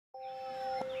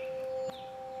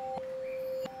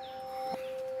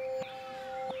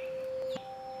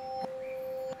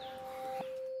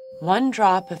One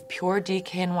drop of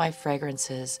pureDKNY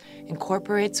fragrances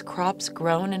incorporates crops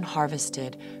grown and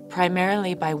harvested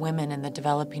primarily by women in the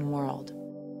developing world.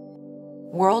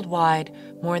 Worldwide,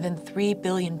 more than 3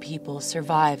 billion people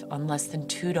survive on less than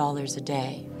 $2 a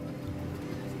day.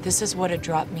 This is what a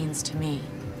drop means to me.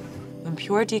 When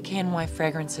pureDKNY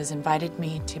fragrances invited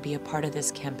me to be a part of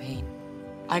this campaign,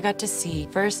 I got to see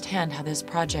firsthand how this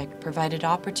project provided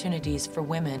opportunities for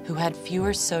women who had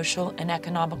fewer social and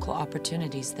economical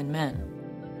opportunities than men.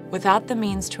 Without the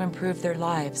means to improve their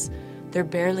lives, they're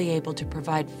barely able to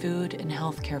provide food and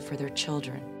health care for their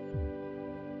children.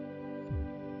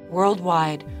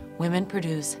 Worldwide, women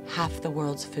produce half the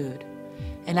world's food.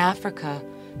 In Africa,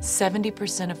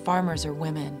 70% of farmers are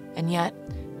women, and yet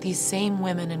these same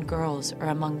women and girls are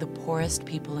among the poorest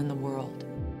people in the world.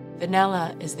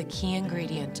 Vanilla is the key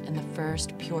ingredient in the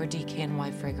first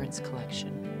pureDKNY fragrance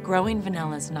collection. Growing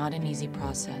vanilla is not an easy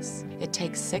process. It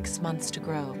takes 6 months to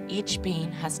grow. Each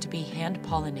bean has to be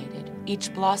hand-pollinated.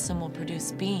 Each blossom will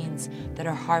produce beans that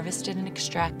are harvested and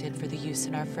extracted for the use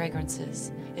in our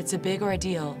fragrances. It's a big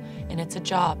ordeal, and it's a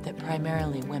job that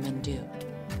primarily women do.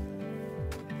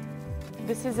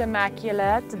 This is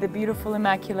Immaculate, the beautiful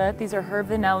Immaculate. These are her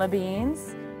vanilla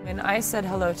beans. And I said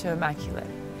hello to Immaculate.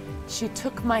 She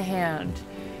took my hand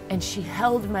and she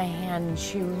held my hand and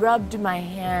she rubbed my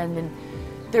hand, and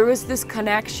there was this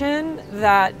connection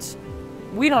that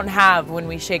we don't have when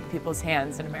we shake people's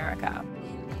hands in America.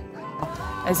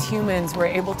 As humans, we're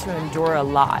able to endure a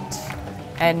lot,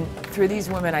 and through these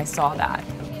women I saw that.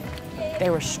 They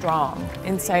were strong,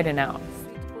 inside and out.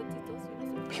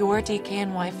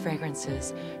 pureDKNY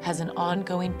Fragrances has an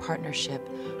ongoing partnership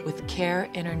with CARE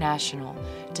International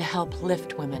to help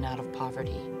lift women out of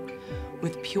poverty.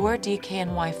 With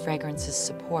pureDKNY Fragrances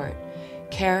support,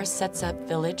 CARE sets up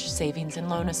Village Savings and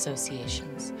Loan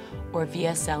Associations, or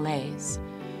VSLAs.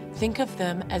 Think of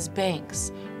them as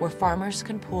banks where farmers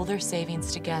can pool their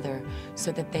savings together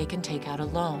so that they can take out a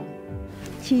loan.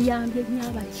 She's saying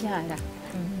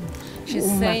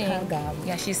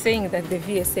that the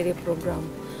VSLA program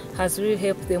has really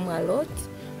helped them a lot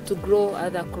to grow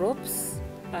other crops.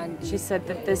 And she said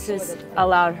that this has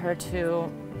allowed her to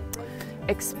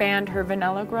expand her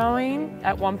vanilla growing.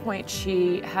 At one point,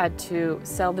 she had to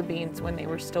sell the beans when they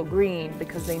were still green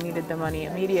because they needed the money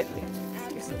immediately.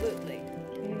 Absolutely.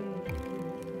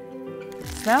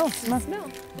 Smell, smell, smell.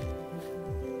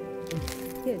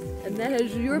 Yes, and that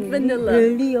is your vanilla.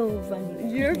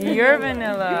 Your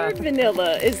vanilla. Your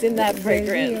vanilla is in that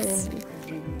fragrance.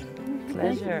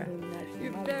 Pleasure.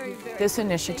 This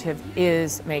initiative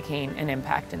is making an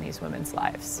impact in these women's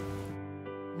lives.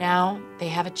 Now they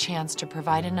have a chance to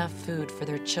provide enough food for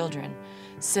their children,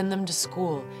 send them to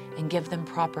school, and give them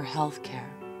proper health care.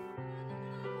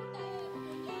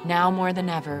 Now more than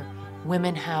ever,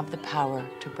 women have the power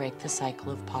to break the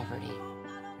cycle of poverty.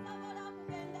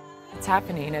 It's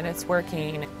happening and it's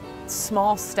working.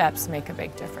 Small steps make a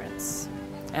big difference.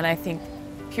 And I think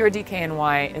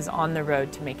pureDKNY is on the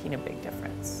road to making a big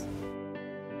difference.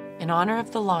 In honor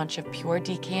of the launch of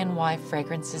pureDKNY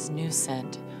Fragrance's new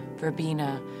scent,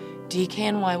 verbena,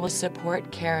 DKNY will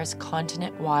support CARE's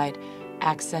continent-wide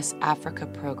Access Africa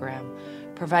program,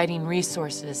 providing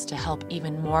resources to help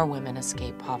even more women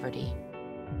escape poverty.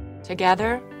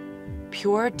 Together,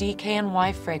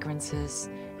 pureDKNY Fragrances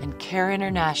and CARE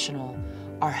International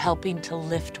are helping to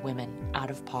lift women out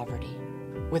of poverty.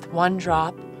 With one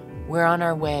drop, we're on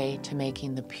our way to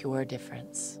making the pure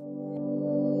difference.